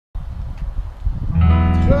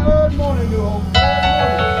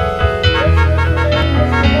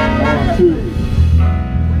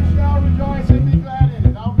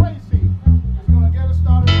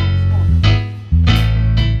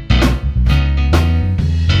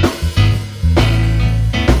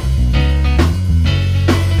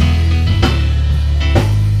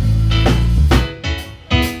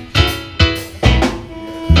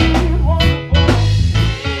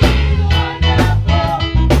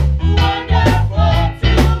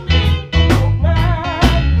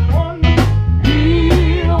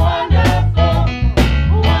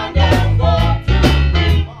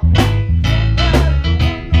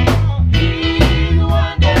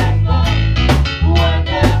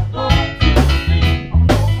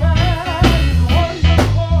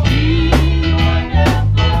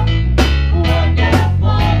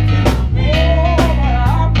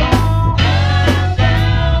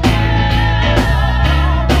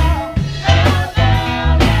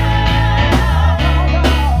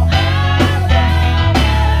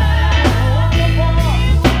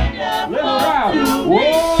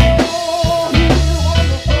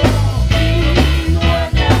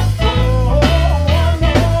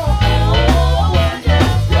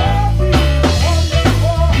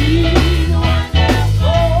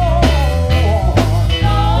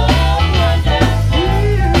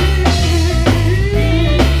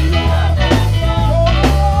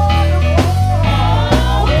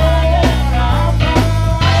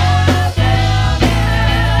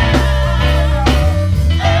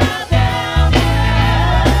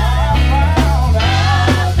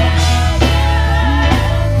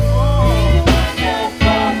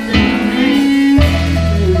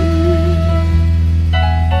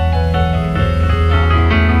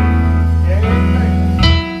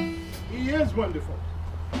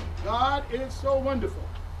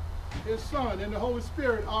Son, and the Holy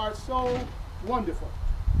Spirit are so wonderful.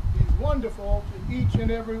 He's wonderful to each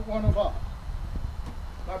and every one of us.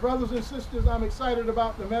 My brothers and sisters, I'm excited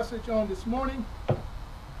about the message on this morning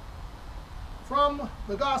from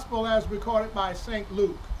the Gospel as recorded by St.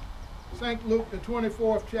 Luke. St. Luke, the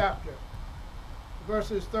 24th chapter,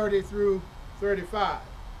 verses 30 through 35.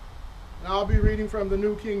 And I'll be reading from the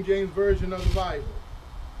New King James Version of the Bible.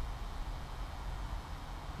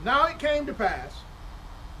 Now it came to pass,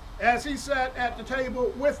 as he sat at the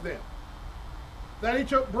table with them, that he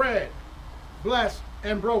took bread, blessed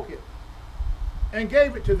and broke it, and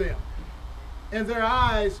gave it to them. And their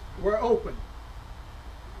eyes were opened,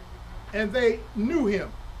 and they knew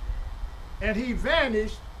him, and he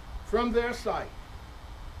vanished from their sight.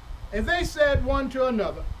 And they said one to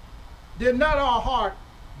another, did not our heart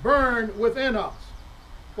burn within us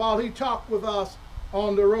while he talked with us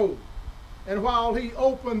on the road, and while he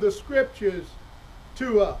opened the scriptures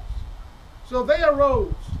to us? So they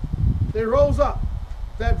rose up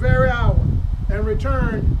that very hour and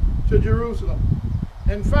returned to Jerusalem,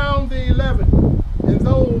 and found the 11 and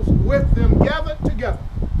those with them gathered together,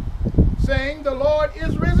 saying, the Lord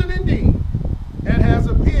is risen indeed, and has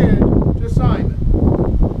appeared to Simon.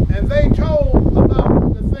 And they told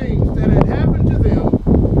about the things that had happened to them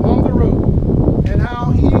on the road, and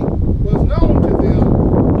how he was known to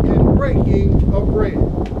them in breaking of bread.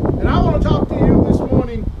 And I want to talk to you this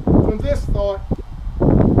morning from this thought: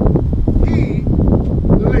 He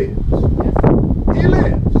lives. He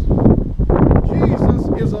lives. Jesus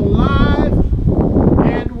is alive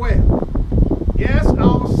and well. Yes,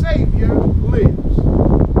 our Savior lives.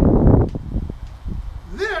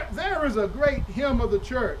 There is a great hymn of the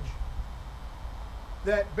church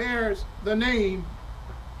that bears the name,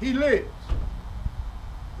 He Lives.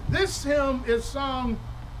 This hymn is sung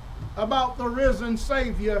about the risen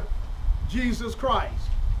Savior, Jesus Christ.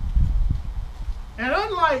 And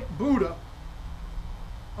unlike Buddha,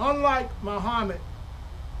 unlike Muhammad,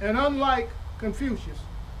 and unlike Confucius,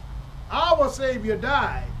 our Savior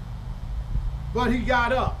died, but he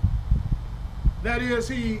got up. That is,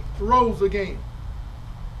 he rose again.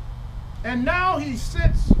 And now he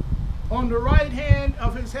sits on the right hand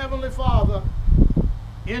of his heavenly Father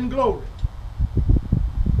in glory.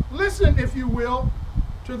 Listen, if you will,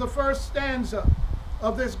 to the first stanza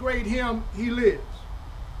of this great hymn, He Lives.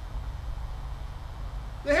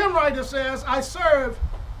 The hymn writer says, I serve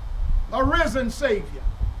a risen Savior.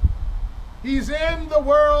 He's in the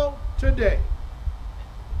world today.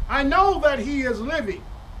 I know that he is living,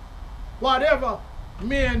 whatever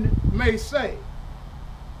men may say.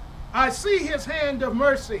 I see his hand of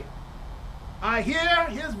mercy. I hear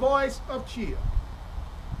his voice of cheer.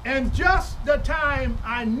 And just the time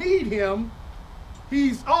I need him,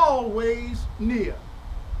 he's always near.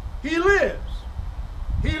 He lives.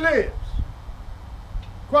 He lives.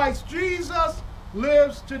 Christ Jesus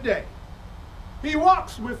lives today. He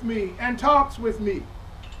walks with me and talks with me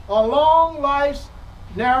along life's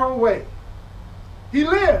narrow way. He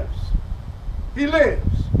lives. He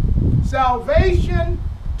lives. Salvation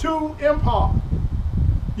to impart.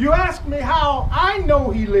 You ask me how I know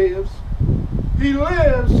he lives. He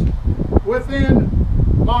lives within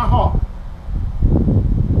my heart.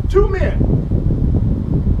 Two men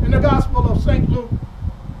in the Gospel of St. Luke,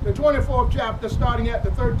 the 24th chapter, starting at the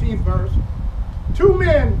 13th verse. Two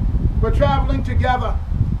men were traveling together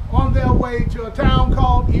on their way to a town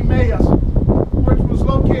called Emmaus, which was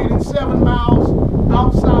located 7 miles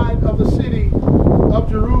outside of the city of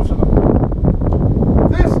Jerusalem.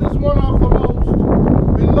 This is one of the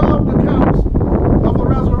most beloved accounts of the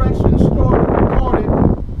resurrection story recorded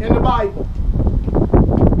in the Bible.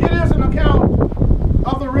 It is an account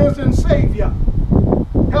of the risen Savior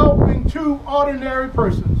helping two ordinary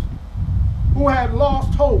persons who had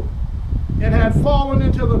lost hope and had fallen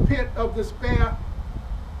into the pit of despair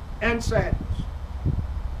and sadness.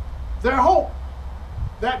 Their hope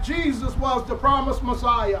that Jesus was the promised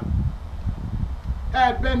Messiah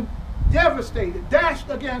had been devastated, dashed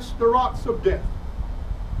against the rocks of death.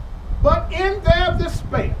 But in their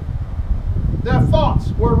despair, their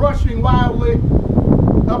thoughts were rushing wildly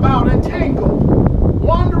about, entangled,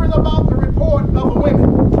 wondering about the report of the women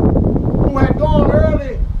who had gone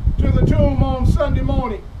early to the tomb on Sunday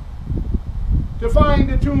morning to find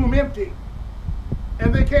the tomb empty.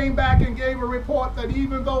 And they came back and gave a report that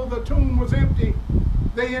even though the tomb was empty,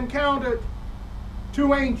 they encountered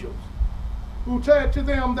two angels who said to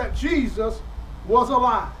them that Jesus was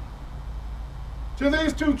alive. To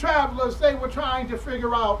these two travelers, they were trying to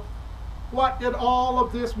figure out what did all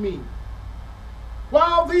of this mean.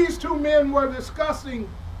 While these two men were discussing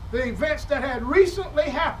the events that had recently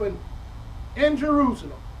happened in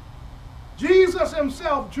Jerusalem, Jesus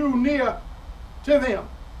himself drew near to them,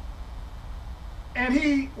 and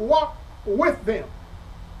he walked with them.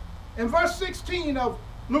 And verse 16 of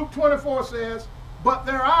Luke 24 says, but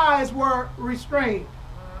their eyes were restrained,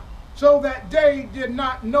 so that they did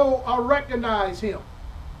not know or recognize him.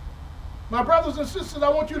 My brothers and sisters, I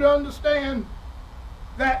want you to understand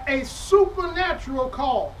that a supernatural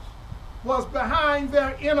cause was behind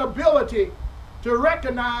their inability to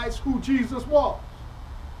recognize who Jesus was,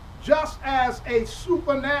 just as a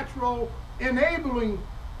supernatural enabling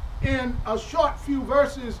in a short few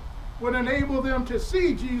verses would enable them to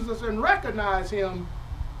see Jesus and recognize him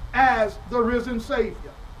as the risen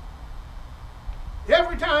Savior.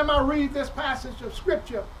 Every time I read this passage of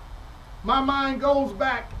Scripture, my mind goes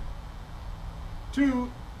back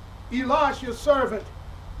to Elisha's servant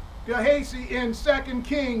Gehazi in 2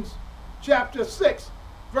 Kings chapter 6,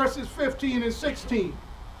 verses 15 and 16.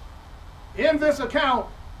 In this account,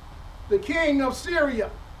 the king of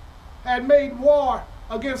Syria had made war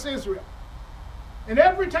against Israel. And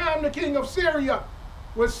every time the king of Syria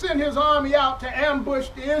would send his army out to ambush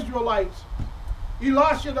the Israelites,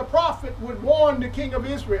 Elisha the prophet would warn the king of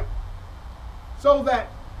Israel, so that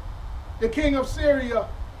the king of Syria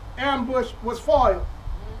ambush was foiled.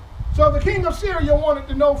 So the king of Syria wanted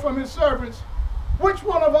to know from his servants, which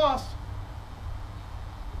one of us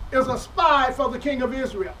is a spy for the king of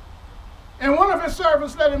Israel? And one of his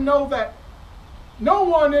servants let him know that no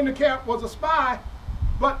one in the camp was a spy,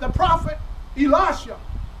 but the prophet Elisha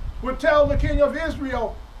would tell the king of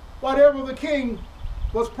Israel whatever the king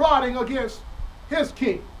was plotting against his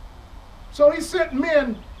king. So he sent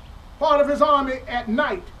men, part of his army, at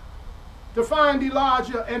night to find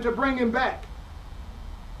Elijah and to bring him back.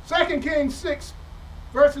 2 Kings 6,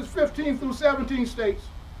 verses 15 through 17 states,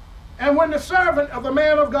 and when the servant of the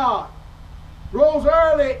man of God rose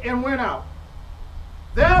early and went out,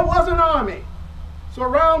 there was an army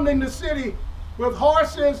surrounding the city with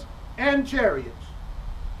horses and chariots.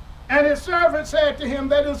 And his servant said to him,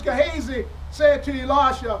 that is Gehazi, said to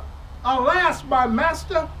Elisha, alas, my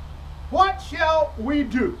master, what shall we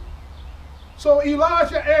do? So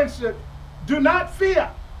Elijah answered, do not fear,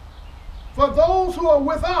 for those who are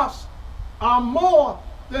with us are more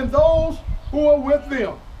than those who are with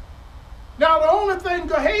them. Now the only thing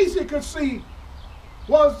Gehazi could see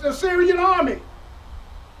was the Syrian army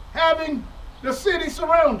having the city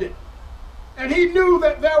surrounded. And he knew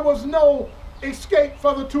that there was no escape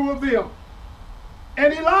for the two of them.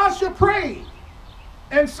 And Elisha prayed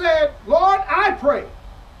and said, Lord, I pray,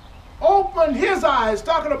 open his eyes,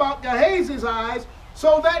 talking about Gehazi's eyes,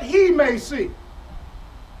 so that he may see.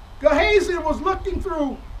 Gehazi was looking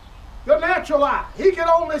through the natural eye. He could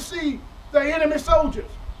only see the enemy soldiers.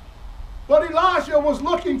 But Elijah was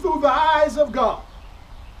looking through the eyes of God.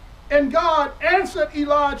 And God answered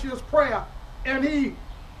Elijah's prayer, and he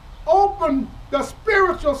opened the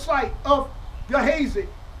spiritual sight of Gehazi.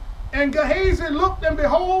 And Gehazi looked, and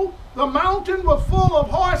behold, the mountain was full of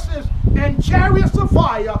horses and chariots of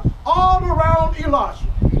fire all around Elisha.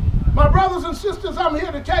 My brothers and sisters, I'm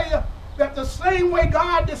here to tell you that the same way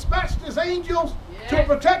God dispatched his angels to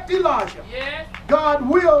protect Elijah, God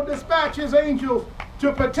will dispatch his angels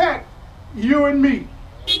to protect you and me.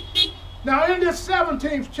 Now in this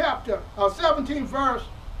 17th chapter, or 17th verse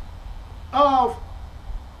of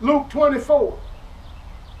Luke 24,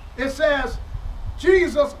 it says,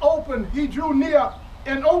 Jesus he drew near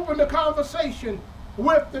and opened a conversation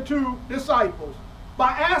with the two disciples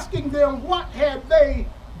by asking them what had they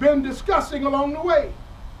been discussing along the way.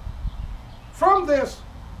 From this,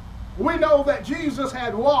 we know that Jesus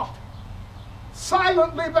had walked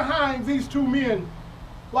silently behind these two men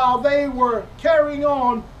while they were carrying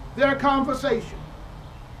on their conversation.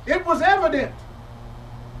 It was evident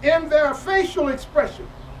in their facial expression,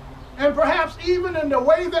 and perhaps even in the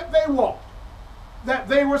way that they walked, that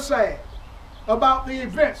they were sad about the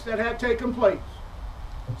events that had taken place.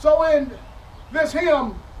 So in this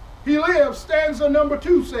hymn, He Lives, stanza number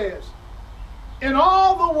 2 says, in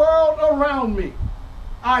all the world around me,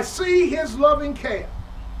 I see his loving care,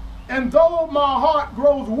 and though my heart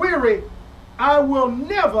grows weary, I will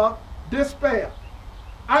never despair.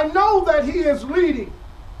 I know that he is leading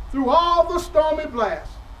through all the stormy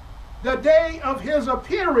blasts. The day of his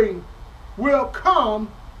appearing will come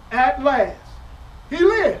at last. He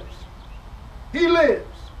lives. He lives.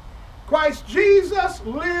 Christ Jesus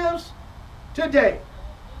lives today.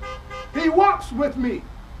 He walks with me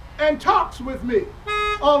and talks with me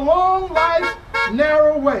along life's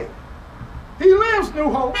narrow way. He lives, New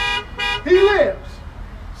Hope. He lives.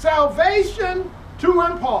 Salvation to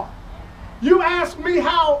impart. You ask me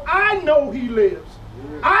how I know he lives.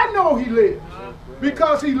 I know he lives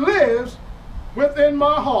because he lives within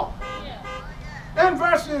my heart. In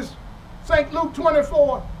verses, St. Luke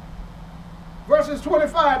 24, verses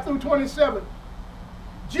 25 through 27,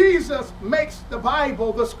 Jesus makes the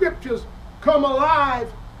Bible, the scriptures, come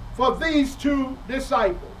alive for these two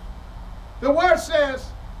disciples. The word says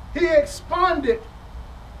he expounded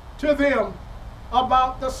to them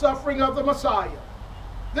about the suffering of the Messiah.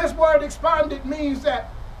 This word expounded means that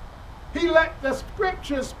he let the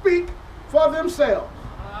scriptures speak for themselves.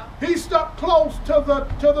 He stuck close to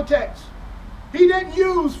the text. He didn't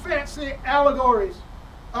use fancy allegories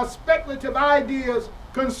or speculative ideas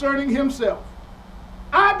concerning himself.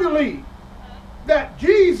 I believe that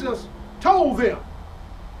Jesus told them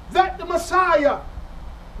that the Messiah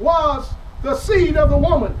was the seed of the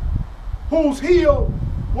woman whose heel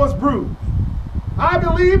was bruised. I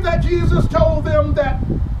believe that Jesus told them that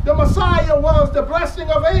the Messiah was the blessing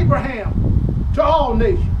of Abraham to all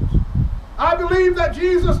nations. I believe that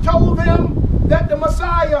Jesus told them that the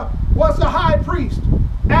Messiah was the high priest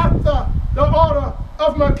after the order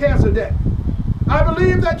of Melchizedek. I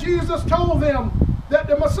believe that Jesus told them that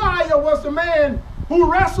the Messiah was the man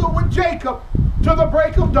who wrestled with Jacob to the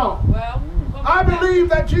break of dawn. I believe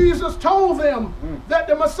that Jesus told them that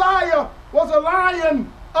the Messiah was a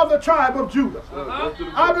lion of the tribe of Judah.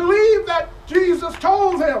 I believe that Jesus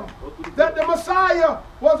told them that the Messiah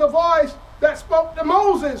was a voice that spoke to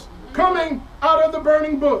Moses coming out of the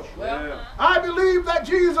burning bush. I believe that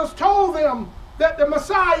Jesus told them that the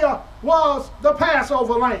Messiah was the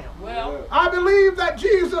Passover lamb. I believe that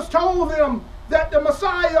Jesus told them that the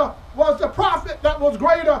Messiah was the prophet that was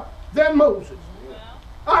greater than Moses.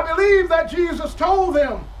 I believe that Jesus told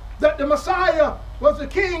them that the Messiah was the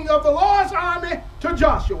king of the Lord's army to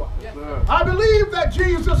Joshua. I believe that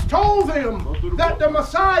Jesus told them that the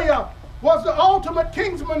Messiah was the ultimate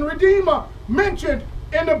kinsman redeemer mentioned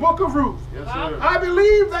in the book of Ruth. I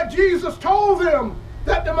believe that Jesus told them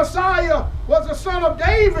that the Messiah was the son of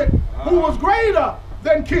David who was greater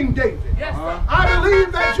than King David. I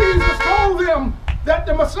believe that Jesus told them that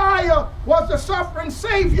the Messiah was the suffering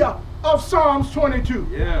Savior of Psalms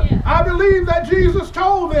 22. I believe that Jesus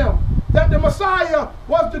told them that the Messiah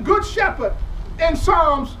was the good shepherd in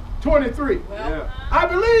Psalms 23. I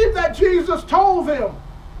believe that Jesus told them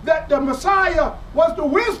that the Messiah was the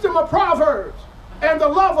wisdom of Proverbs and the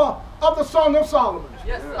lover of the Song of Solomon.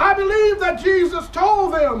 I believe that Jesus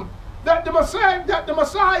told them that the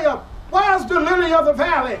Messiah was the lily of the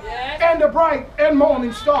valley and the bright and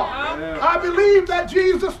morning star. I believe that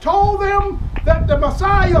Jesus told them that the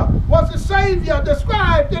Messiah was the Savior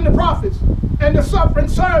described in the prophets and the suffering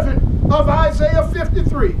servant of Isaiah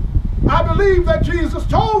 53. I believe that Jesus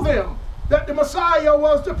told them that the Messiah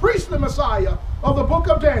was the priestly Messiah of the book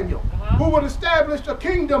of Daniel, who would establish a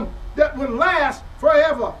kingdom that would last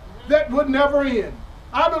forever, that would never end.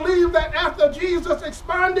 I believe that after Jesus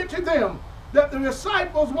expounded to them, that the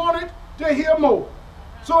disciples wanted to hear more.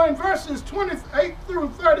 So in verses 28 through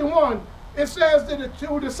 31, it says that the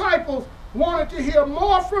two disciples wanted to hear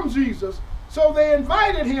more from Jesus, so they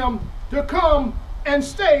invited him to come and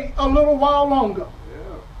stay a little while longer.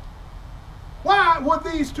 Why would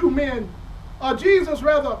these two men, or Jesus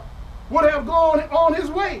rather, would have gone on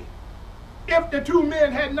his way if the two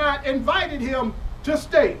men had not invited him to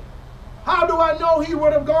stay? How do I know he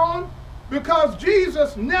would have gone? Because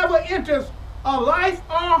Jesus never enters a life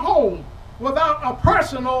or a home without a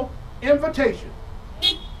personal invitation.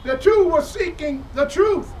 The two were seeking the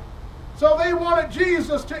truth, so they wanted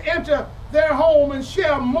Jesus to enter their home and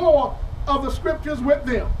share more of the scriptures with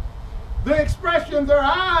them. The expression "their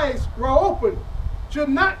eyes were open" should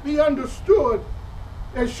not be understood.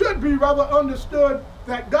 It should be rather understood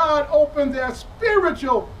that God opened their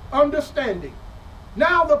spiritual understanding.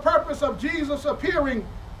 Now the purpose of Jesus appearing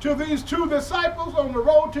to these two disciples on the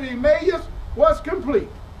road to Emmaus was complete.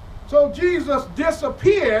 So Jesus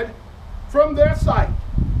disappeared from their sight.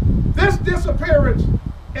 This disappearance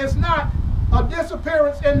is not a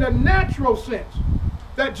disappearance in the natural sense,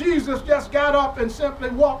 that Jesus just got up and simply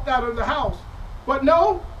walked out of the house. But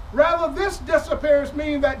no, rather this disappearance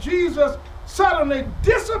means that Jesus suddenly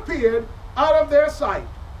disappeared out of their sight.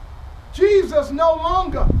 Jesus no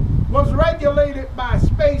longer was regulated by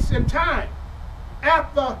space and time.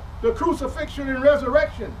 After the crucifixion and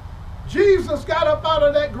resurrection, Jesus got up out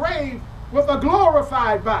of that grave with a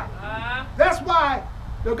glorified body. That's why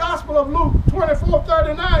the Gospel of Luke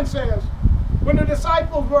 24:39 says, when the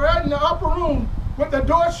disciples were in the upper room with the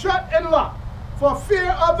door shut and locked for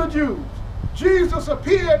fear of the Jews, Jesus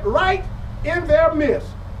appeared right in their midst.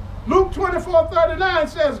 Luke 24:39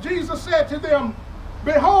 says, Jesus said to them,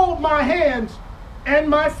 "Behold my hands and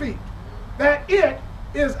my feet, that it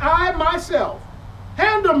is I myself.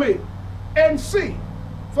 Handle me and see.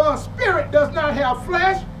 For a spirit does not have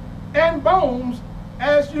flesh and bones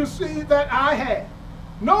as you see that I have.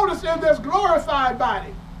 Notice in this glorified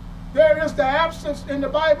body, there is the absence in the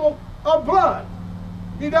Bible of blood.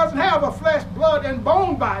 He doesn't have a flesh, blood, and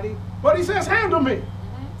bone body, but he says, handle me.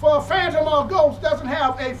 For a phantom or ghost doesn't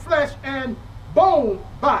have a flesh and bone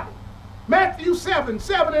body. Matthew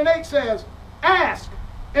 7:7-8 says, ask,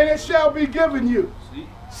 and it shall be given you.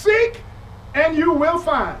 Seek, and you will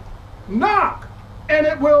find. Knock, and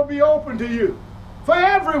it will be open to you. For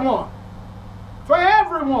everyone. For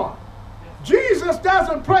everyone. Jesus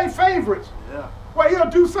doesn't play favorites. Well, he'll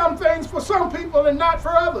do some things for some people and not for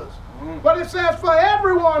others. But it says, for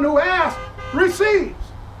everyone who asks, receives.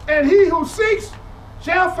 And he who seeks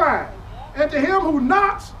shall find. And to him who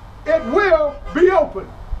knocks, it will be open.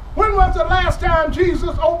 When was the last time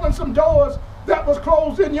Jesus opened some doors that was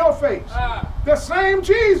closed in your face? The same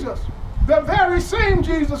Jesus. The very same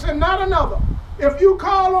Jesus and not another. If you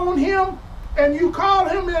call on him and you call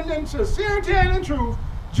him in sincerity and in truth,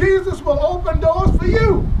 Jesus will open doors for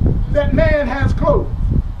you that man has closed.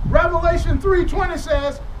 Revelation 3:20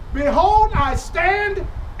 says, behold, I stand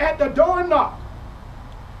at the door and knock.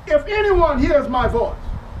 If anyone hears my voice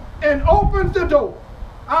and opens the door,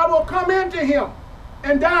 I will come into him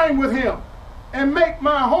and dine with him and make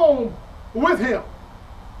my home with him.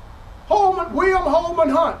 William Holman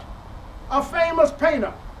Hunt, a famous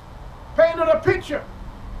painter, painted a picture.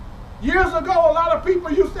 Years ago, a lot of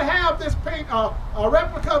people used to have this a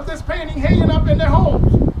replica of this painting hanging up in their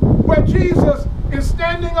homes, where Jesus is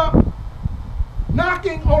standing up,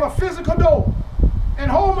 knocking on a physical door. And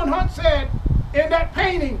Holman Hunt said, in that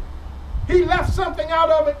painting, he left something out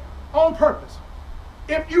of it on purpose.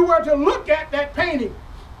 If you were to look at that painting,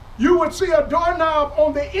 you would see a doorknob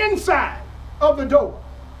on the inside of the door.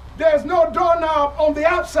 There's no doorknob on the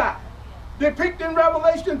outside. Depicted in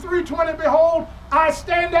Revelation 3:20, behold, I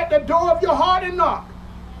stand at the door of your heart and knock.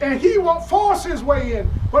 And he won't force his way in.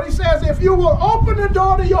 But he says, if you will open the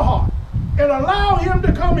door to your heart and allow him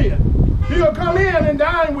to come in, he'll come in and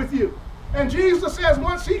dine with you. And Jesus says,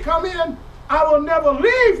 once he come in, I will never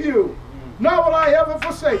leave you, nor will I ever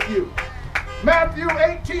forsake you. Matthew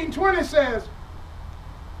 18:20 says,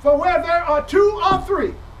 for where there are 2 or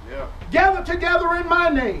 3 gathered together in my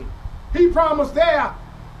name, he promised there,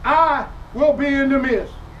 I will be in the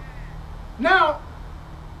midst. Now,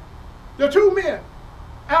 the 2 men,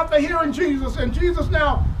 after hearing Jesus and Jesus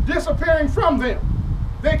now disappearing from them,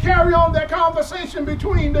 they carry on their conversation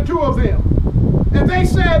between the 2 of them. And they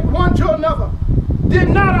said one to another, did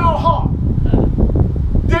not our heart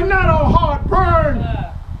burn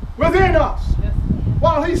within us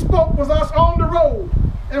while he spoke with us on the road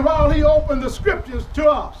and while he opened the scriptures to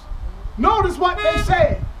us? Notice what they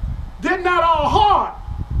said. Did not our heart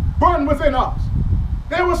burn within us?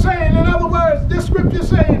 They were saying, in other words, this scripture is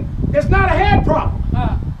saying, it's not a head problem.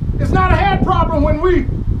 It's not a head problem when we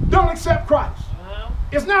don't accept Christ.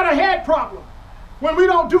 It's not a head problem when we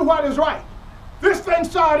don't do what is right. This thing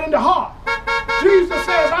started in the heart. Jesus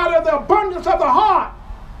says, out of the abundance of the heart,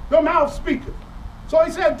 the mouth speaketh. So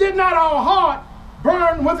he said, did not our heart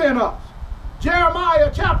burn within us?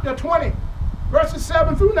 Jeremiah chapter 20, verses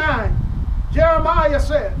 7-9. Jeremiah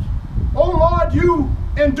says, O Lord, you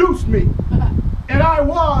induced me, and I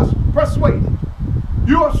was persuaded.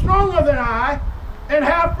 You are stronger than I, and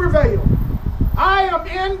have prevailed. I am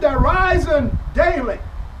in derision daily.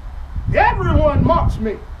 Everyone mocks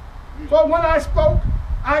me. For when I spoke,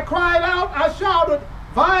 I cried out, I shouted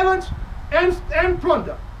violence and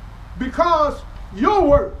plunder, because your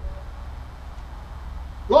word,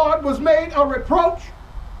 Lord, was made a reproach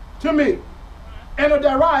to me and a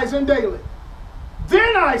derision daily.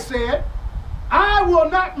 Then I said, I will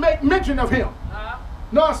not make mention of him,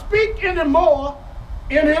 nor speak any more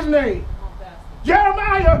in his name.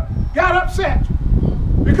 Jeremiah got upset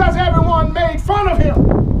because everyone made fun of him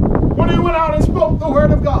when he went out and spoke the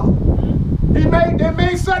word of God. They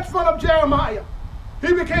made such fun of Jeremiah.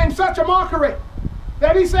 He became such a mockery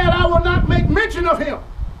that he said, I will not make mention of him,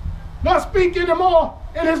 nor speak any more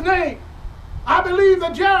in his name. I believe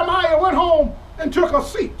that Jeremiah went home and took a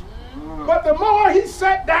seat. But the more he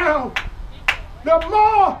sat down, the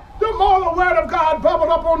more the word of God bubbled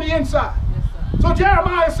up on the inside. So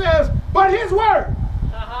Jeremiah says, but his word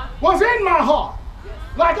was in my heart,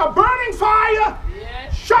 like a burning fire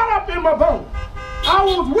shut up in my bones. I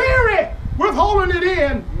was weary with holding it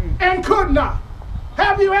in and could not.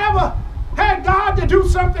 Have you ever had God to do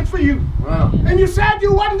something for you? Wow. And you said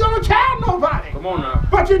you wasn't going to tell nobody. Come on now.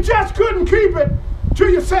 But you just couldn't keep it to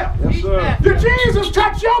yourself. Yes, sir. Did Jesus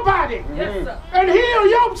touch your body? Yes, sir. And heal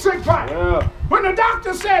your sick body? Yeah. when the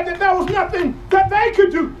doctor said that there was nothing that they could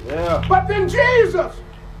do. Yeah. But then Jesus,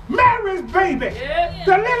 Mary's baby,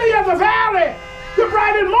 the lily of the valley, the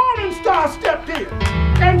bright and morning star stepped in.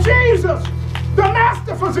 And Jesus, the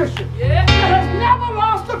master physician, that has never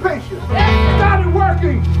lost a patient, started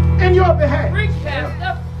working in your behalf.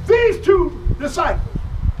 These two disciples,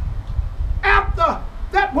 after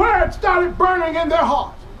that word started burning in their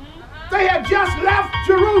hearts, they had just left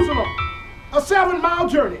Jerusalem, a 7-mile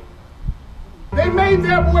journey. They made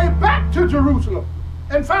their way back to Jerusalem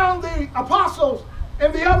and found the apostles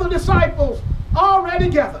and the other disciples already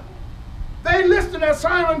gathered. They listened as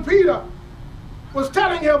Simon Peter was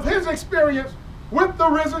telling of his experience with the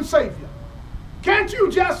risen Savior. Can't you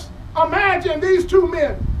just imagine these two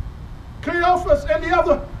men, Cleophas and the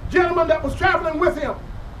other gentleman that was traveling with him,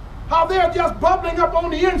 how they're just bubbling up on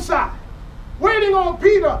the inside, waiting on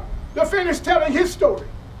Peter to finish telling his story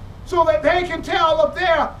so that they can tell of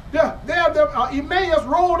their Emmaus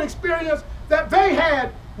Road experience that they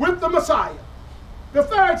had with the Messiah. The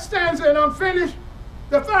third stanza, and I'm finished,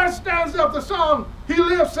 the third stanza of the song, He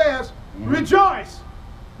Lives, says, rejoice,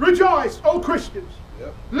 rejoice, O Christians.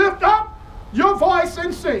 Yep. Lift up your voice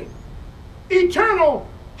and sing eternal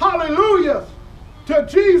hallelujahs to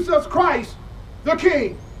Jesus Christ the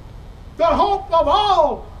King, the hope of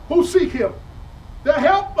all who seek him, the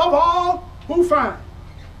help of all who find.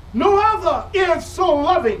 No other is so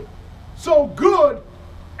loving, so good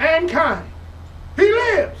and kind. He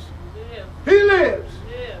lives. He lives.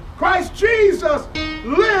 Christ Jesus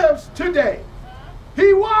lives today.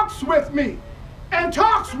 He walks with me and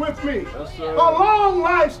talks with me along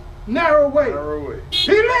life's narrow way.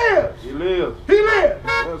 He lives. He lives. He lives.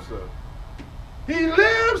 Yes, sir. He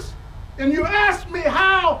lives, and you ask me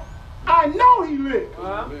how I know he lives.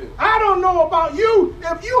 I don't know about you.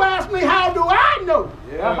 If you ask me how do I know?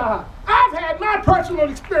 Yeah. I've had my personal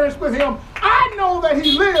experience with him. I know that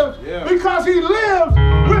he lives because he lives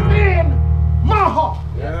within my heart.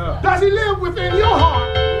 Yeah. Does he live within your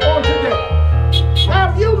heart on today?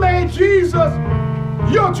 Have you made Jesus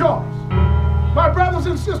your choice? My brothers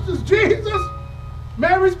and sisters, Jesus,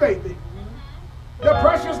 Mary's baby, the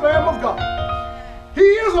precious Lamb of God. He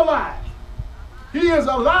is alive. He is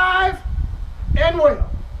alive and well.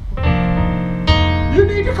 You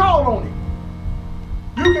need to call on him.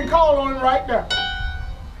 You can call on him right now.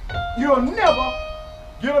 You'll never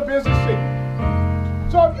get a busy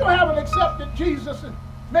seat. So if you haven't accepted Jesus and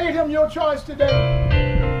made him your choice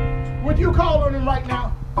today, would you call on him right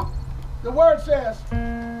now? The word says,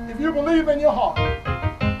 if you believe in your heart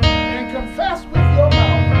and confess with your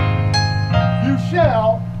mouth, you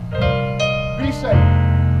shall be saved.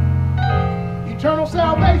 Eternal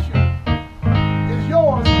salvation is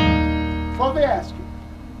yours for the asking.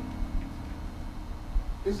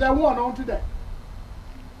 Is there one on today?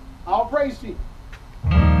 I'll praise to you.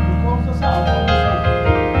 We'll close us out on this.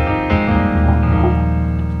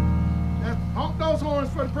 Honk those horns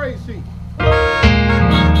for the praise team.